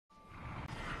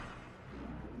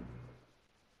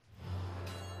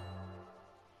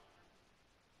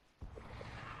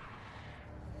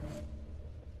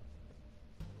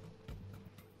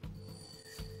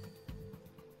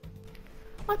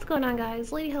What's going on,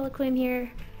 guys? Lady Queen here,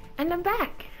 and I'm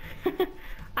back!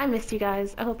 I missed you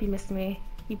guys. I hope you missed me.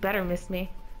 You better miss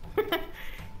me.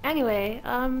 Anyway,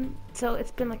 so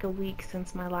it's been like a week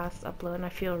since my last upload, and I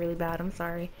feel really bad. I'm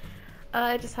sorry.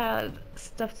 I just had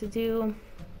stuff to do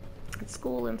at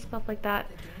school and stuff like that.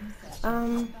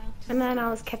 And then I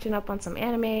was catching up on some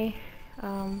anime.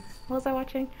 What was I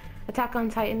watching? Attack on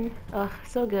Titan. Ugh,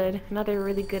 so good. Another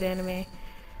really good anime.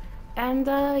 And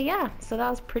yeah, so that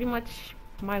was pretty much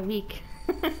my week.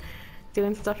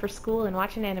 Doing stuff for school and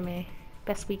watching anime.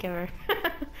 Best week ever.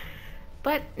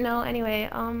 But no, anyway,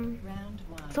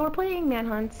 so we're playing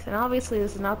Manhunt, and obviously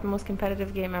this is not the most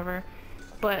competitive game ever,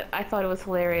 but I thought it was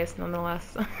hilarious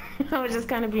nonetheless. I was just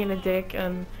kind of being a dick,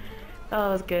 and oh,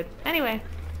 it was good. Anyway,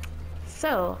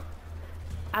 so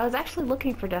I was actually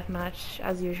looking for deathmatch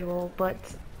as usual, but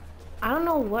I don't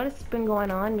know what's been going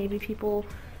on. Maybe people,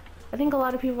 I think a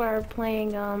lot of people are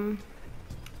playing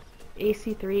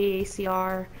AC3,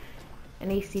 ACR,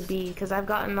 and ACB, because I've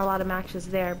gotten a lot of matches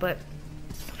there, but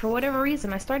for whatever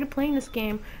reason I started playing this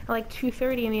game at like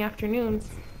 2:30 in the afternoon,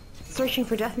 searching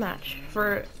for deathmatch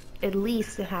for at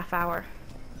least a half hour.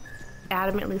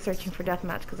 Adamantly searching for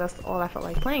deathmatch because that's all I felt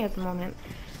like playing at the moment.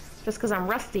 Just because I'm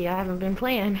rusty, I haven't been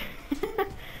playing.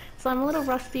 So I'm a little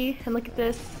rusty, and look at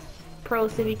this. Pro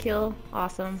city kill.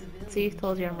 Awesome. See,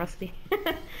 told you I'm rusty.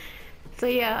 So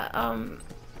yeah,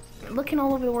 looking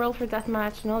all over the world for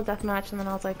deathmatch, no deathmatch, and then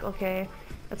I was like, okay,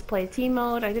 let's play team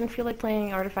mode. I didn't feel like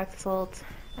playing Artifact Assault,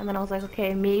 and then I was like,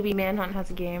 okay, maybe Manhunt has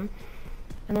a game.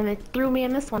 And then it threw me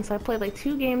in this one, so I played like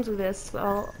 2 games with this. So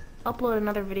I'll upload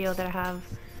another video that I have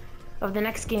of the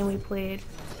next game we played.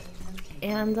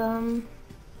 And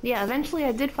yeah, eventually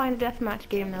I did find a deathmatch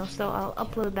game though, so I'll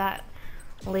upload that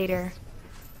later.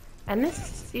 And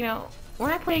this, you know,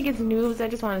 when I play against noobs, I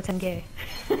just want a 10k.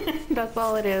 That's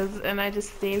all it is, and I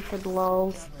just stayed for the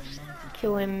lulz,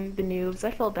 killing the noobs.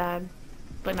 I felt bad,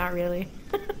 but not really.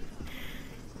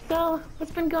 So,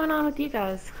 what's been going on with you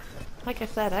guys? Like I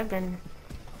said, I've been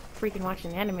freaking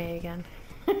watching anime again.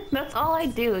 That's all I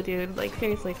do, dude. Like,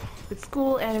 seriously. It's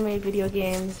school, anime, video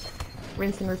games,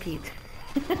 rinse and repeat.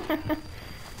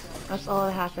 That's all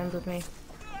that happens with me.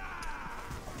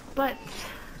 But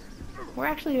we're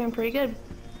actually doing pretty good.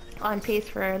 On pace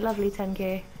for a lovely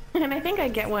 10k. And I think I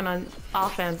get one on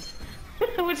offense,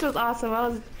 which was awesome. I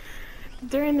was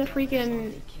during the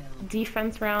freaking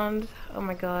defense round. Oh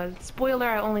my god. Spoiler,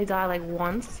 I only died like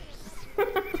once.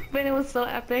 But it was so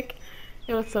epic.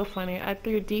 It was so funny. I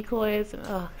threw decoys and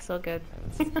oh, so good.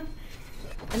 And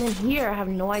then here I have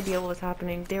no idea what was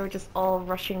happening. They were just all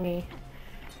rushing me.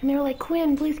 And they were like,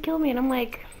 Quinn, please kill me. And I'm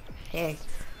like, hey,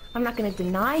 I'm not gonna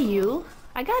deny you.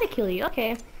 I gotta kill you.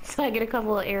 Okay. So I get a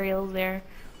couple of aerials there,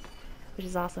 which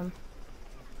is awesome.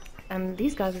 And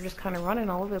these guys are just kind of running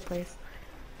all over the place.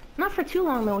 Not for too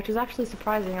long though, which is actually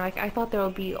surprising. Like, I thought they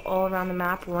would be all around the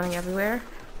map, running everywhere.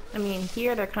 I mean,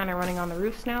 here they're kind of running on the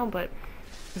roofs now, but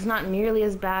it's not nearly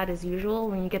as bad as usual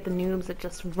when you get the noobs that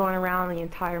just run around the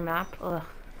entire map. Ugh.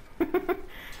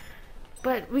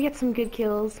 But we get some good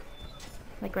kills,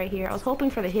 like right here. I was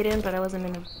hoping for the hidden, but I wasn't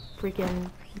in a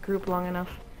freaking group long enough.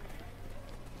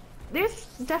 There's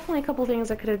definitely a couple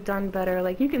things I could have done better.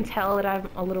 Like, you can tell that I'm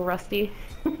a little rusty,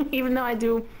 even though I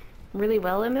do really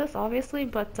well in this, obviously,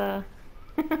 but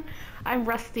I'm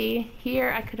rusty.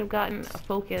 Here I could have gotten a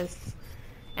focus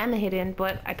and the hidden,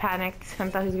 but I panicked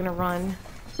and thought he was gonna run.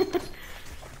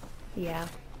 Yeah.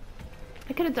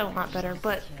 I could have done a lot better,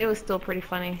 but it was still pretty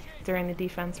funny during the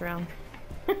defense round.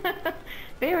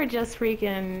 They were just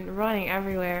freaking running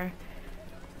everywhere.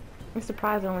 I'm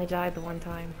surprised I only died the one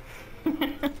time.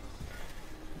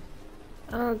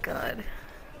 Oh god.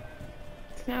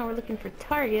 So now we're looking for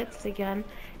targets again.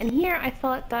 And here I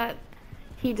thought that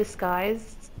he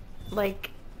disguised, like,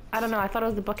 I don't know, I thought it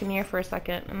was the Buccaneer for a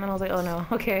second, and then I was like, oh no,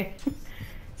 okay.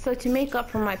 So to make up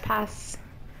for my past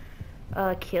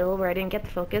kill where I didn't get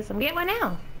the focus, I'm getting one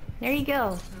now! There you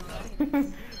go.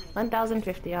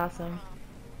 1050, awesome.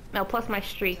 No, plus my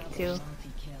streak too.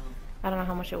 I don't know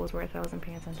how much it was worth, I wasn't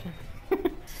paying attention.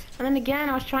 And then again,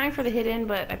 I was trying for the hidden,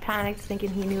 but I panicked thinking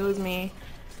he knew it was me.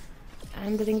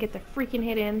 And didn't get the freaking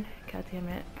hidden. God damn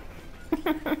it.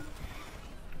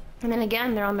 And then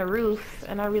again, they're on the roof,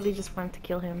 and I really just wanted to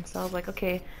kill him. So I was like,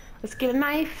 okay, let's get a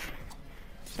knife.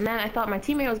 And then I thought my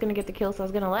teammate was gonna get the kill, so I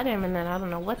was gonna let him, and then I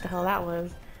don't know what the hell that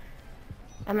was.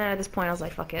 And then at this point, I was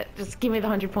like, fuck it. Just give me the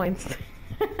 100 points.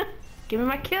 Give me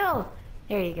my kill!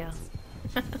 There you go.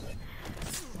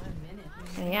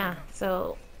 And yeah,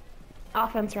 so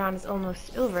offense round is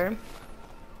almost over,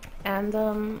 and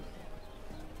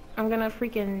I'm gonna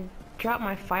freaking drop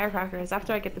my firecrackers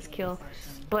after I get this kill,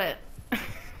 but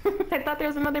I thought there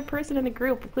was another person in the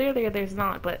group. Clearly there's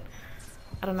not, but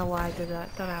I don't know why I did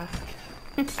that. Don't ask.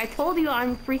 I told you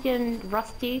I'm freaking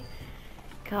rusty.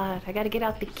 God, I gotta get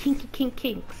out the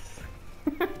kinks.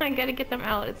 I gotta get them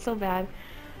out. It's so bad.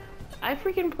 I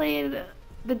freaking played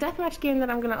the deathmatch game that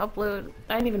I'm gonna upload.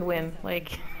 I didn't even win.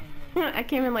 Like, I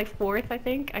came in like 4th, I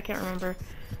think. I can't remember.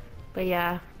 But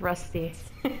yeah, rusty.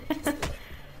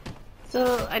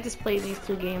 So I just played these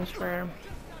 2 games for,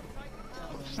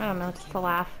 I don't know, just to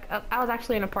laugh. I was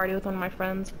actually in a party with one of my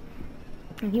friends,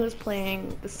 and he was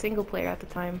playing the single player at the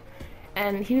time.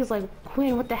 And he was like,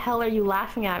 Quinn, what the hell are you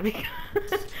laughing at?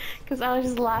 Because I was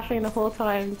just laughing the whole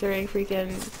time during freaking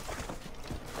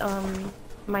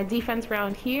my defense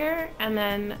round here, and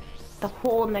then the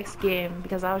whole next game,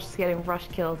 because I was just getting rush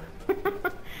killed.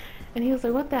 And he was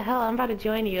like, what the hell, I'm about to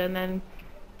join you, and then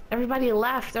everybody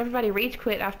left, everybody rage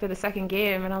quit after the 2nd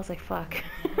game, and I was like, fuck.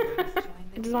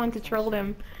 I just wanted to troll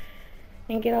them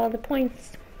and get all the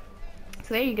points.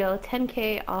 So there you go,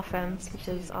 10k offense, which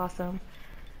is awesome.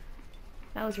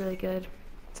 That was really good.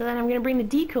 So then I'm gonna bring the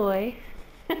decoy,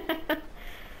 because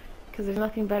there's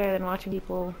nothing better than watching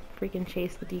people freaking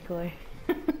chase the decoy.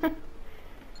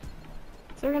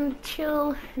 So we're gonna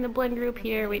chill in the blend group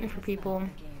here, waiting for people.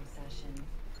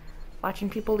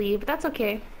 Watching people leave, but that's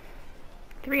okay.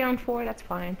 3 on 4, that's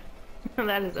fine.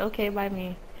 That is okay by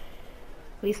me.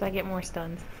 At least I get more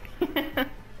stuns. I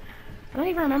don't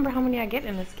even remember how many I get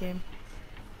in this game.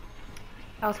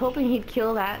 I was hoping he'd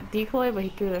kill that decoy, but he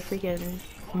threw the freaking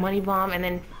money bomb and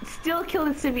then still killed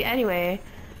the civvy anyway.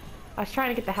 I was trying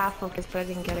to get the half focus, but I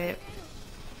didn't get it.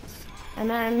 And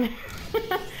then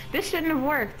this shouldn't have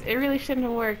worked. It really shouldn't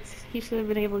have worked. He should have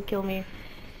been able to kill me.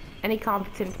 Any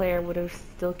competent player would have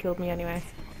still killed me anyway.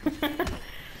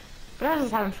 But I was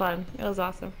just having fun. It was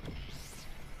awesome.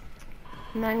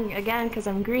 And then again, because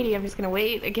I'm greedy, I'm just gonna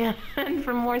wait again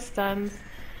for more stuns.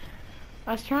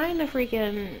 I was trying to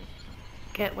freaking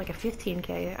get like a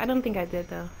 15k. I don't think I did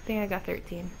though. I think I got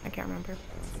 13. I can't remember.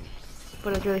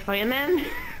 But it was really funny. And then,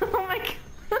 oh my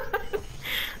god,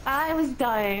 I was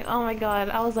dying. Oh my god.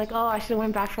 I was like, oh, I should have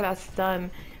went back for that stun.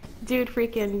 Dude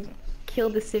freaking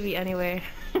killed the civvy anyway.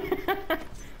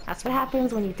 That's what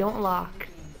happens when you don't lock.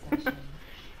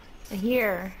 And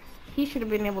here, he should have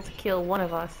been able to kill one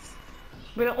of us.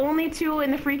 But only 2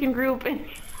 in the freaking group.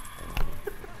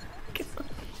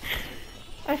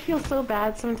 I feel so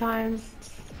bad sometimes.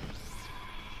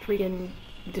 Freaking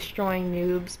destroying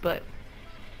noobs, but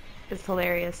it's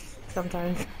hilarious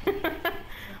sometimes.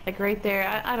 Like right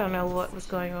there, I don't know what was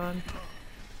going on.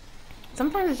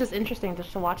 Sometimes it's just interesting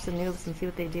just to watch the noobs and see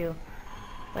what they do.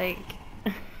 Like,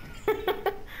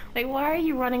 like why are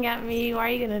you running at me? Why are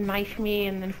you gonna knife me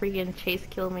and then freaking chase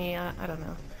kill me? I don't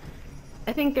know.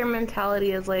 I think their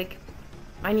mentality is like,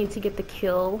 I need to get the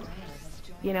kill.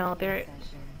 You know, they're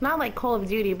not like Call of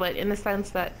Duty, but in the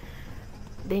sense that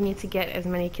they need to get as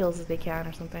many kills as they can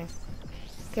or something.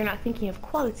 They're not thinking of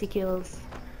quality kills,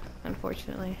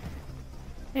 unfortunately.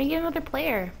 And you get another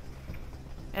player.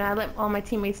 And I let all my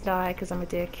teammates die because I'm a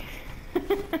dick.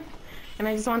 And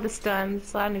I just want the stun,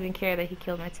 so I don't even care that he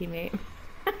killed my teammate.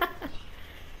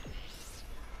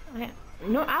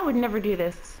 No, I would never do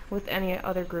this with any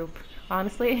other group,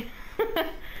 honestly.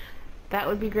 That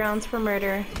would be grounds for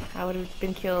murder. I would have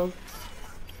been killed.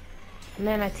 And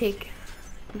then I take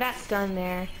that stun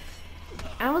there.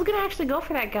 And I was gonna actually go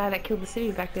for that guy that killed the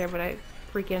city back there, but I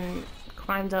freaking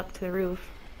climbed up to the roof.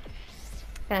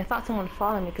 And I thought someone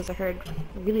followed me because I heard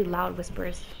really loud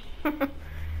whispers.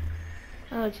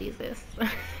 Oh, Jesus.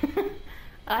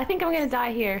 I think I'm gonna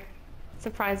die here,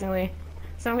 surprisingly.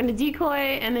 So I'm gonna decoy,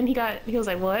 and then he was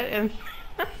like, what? And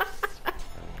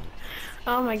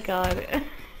oh my god.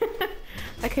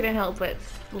 I couldn't help but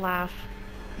laugh.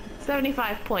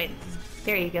 75 points.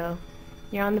 There you go.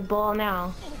 You're on the ball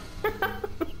now.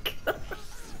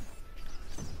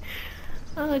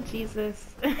 Oh,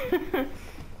 Jesus.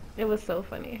 It was so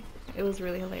funny. It was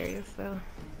really hilarious, so.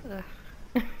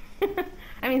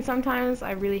 I mean, sometimes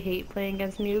I really hate playing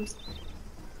against noobs.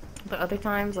 But other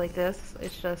times, like this,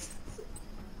 it's just,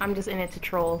 I'm just in it to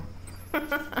troll.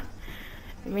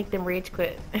 Make them rage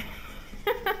quit.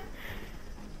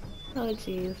 Oh,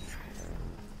 jeez.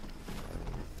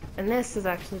 And this is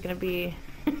actually gonna be...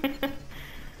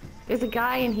 There's a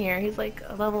guy in here, he's like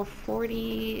a level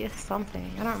 40 something.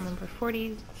 I don't remember,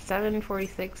 47,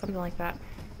 46, something like that.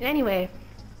 Anyway,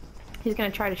 he's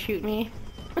gonna try to shoot me.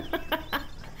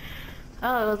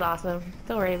 Oh, it was awesome.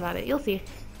 Don't worry about it, you'll see.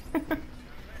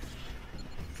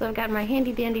 So I've got my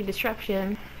handy dandy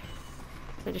disruption.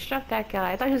 So disrupt that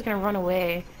guy. I thought he was gonna run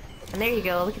away. And there you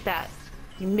go, look at that.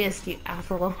 You missed, you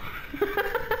asshole.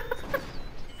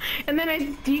 And And then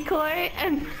I decoy,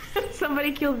 and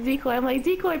somebody killed the decoy. I'm like,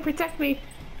 decoy, protect me.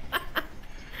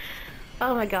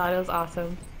 Oh my god, it was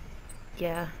awesome.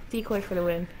 Yeah, decoy for the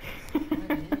win.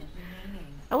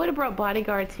 I would have brought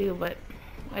bodyguard too, but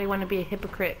I didn't want to be a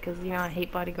hypocrite because, you know, I hate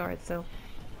bodyguards, so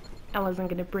I wasn't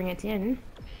going to bring it in.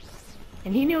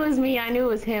 And he knew it was me, I knew it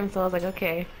was him, so I was like,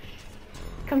 okay.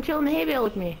 Come chill in the hay bale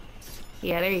with me.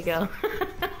 Yeah, there you go.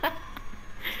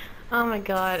 Oh my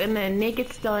god, and then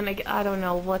naked stun, I don't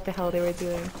know what the hell they were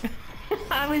doing.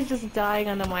 I was just dying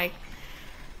on the mic.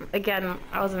 Again,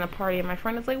 I was in a party and my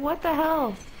friend was like, what the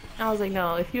hell? I was like,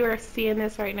 no, if you are seeing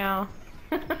this right now,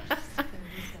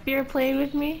 if you're playing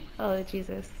with me, oh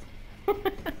Jesus.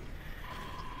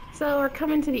 So we're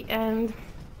coming to the end,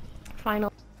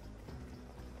 final,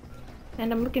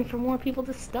 and I'm looking for more people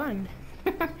to stun.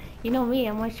 You know me,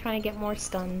 I'm always trying to get more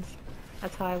stuns.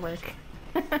 That's how I work.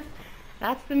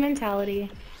 That's the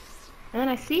mentality. And then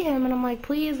I see him and I'm like,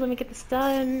 please let me get the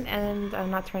stun, and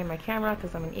I'm not turning my camera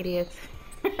because I'm an idiot.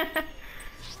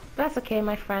 That's okay,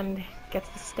 my friend gets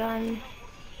the stun.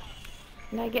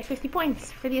 And I get 50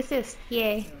 points for the assist.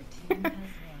 Yay.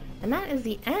 And that is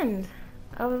the end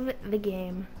of the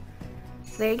game.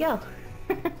 So there you go.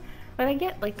 What did I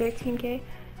get? Like 13k?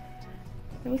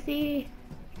 Let me see.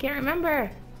 I can't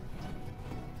remember.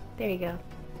 There you go.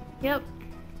 Yep.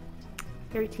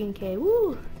 13k.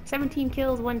 Woo! 17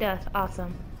 kills, 1 death.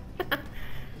 Awesome. So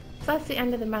that's the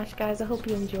end of the match, guys. I hope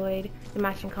you enjoyed the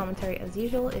match and commentary as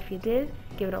usual. If you did,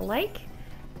 give it a like.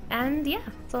 And yeah,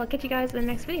 so I'll catch you guys in the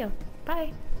next video.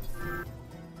 Bye!